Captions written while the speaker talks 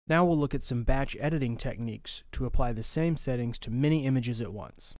Now we'll look at some batch editing techniques to apply the same settings to many images at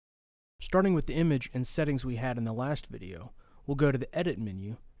once. Starting with the image and settings we had in the last video, we'll go to the Edit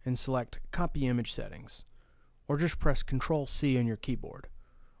menu and select Copy Image Settings, or just press Ctrl-C on your keyboard,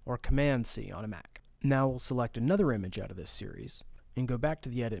 or Command-C on a Mac. Now we'll select another image out of this series, and go back to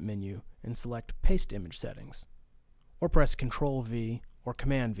the Edit menu and select Paste Image Settings, or press Ctrl-V or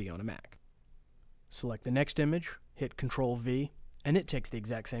Command-V on a Mac. Select the next image, hit Ctrl-V, and it takes the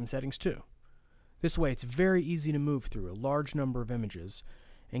exact same settings too. This way it's very easy to move through a large number of images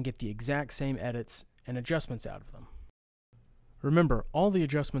and get the exact same edits and adjustments out of them. Remember, all the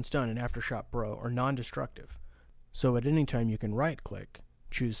adjustments done in AfterShot Pro are non-destructive, so at any time you can right-click,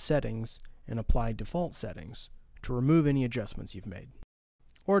 choose Settings, and apply Default Settings to remove any adjustments you've made.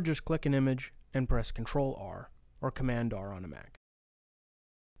 Or just click an image and press Ctrl-R or Command-R on a Mac.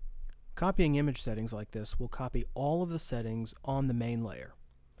 Copying image settings like this will copy all of the settings on the main layer.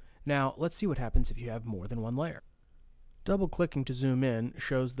 Now, let's see what happens if you have more than one layer. Double-clicking to zoom in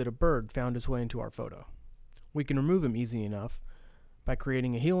shows that a bird found its way into our photo. We can remove him easy enough by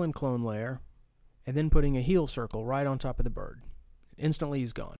creating a heel and clone layer and then putting a heel circle right on top of the bird. Instantly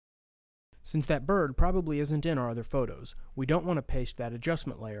he's gone. Since that bird probably isn't in our other photos, we don't want to paste that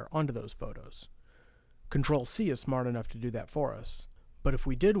adjustment layer onto those photos. Ctrl-C is smart enough to do that for us. But if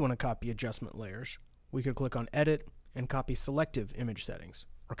we did want to copy adjustment layers, we could click on Edit and copy Selective Image Settings,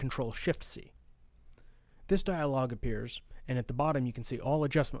 or Ctrl-Shift-C. This dialog appears, and at the bottom you can see all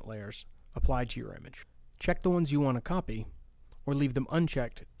adjustment layers applied to your image. Check the ones you want to copy, or leave them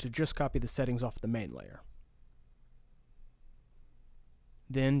unchecked to just copy the settings off the main layer.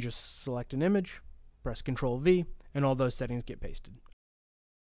 Then just select an image, press Ctrl-V, and all those settings get pasted.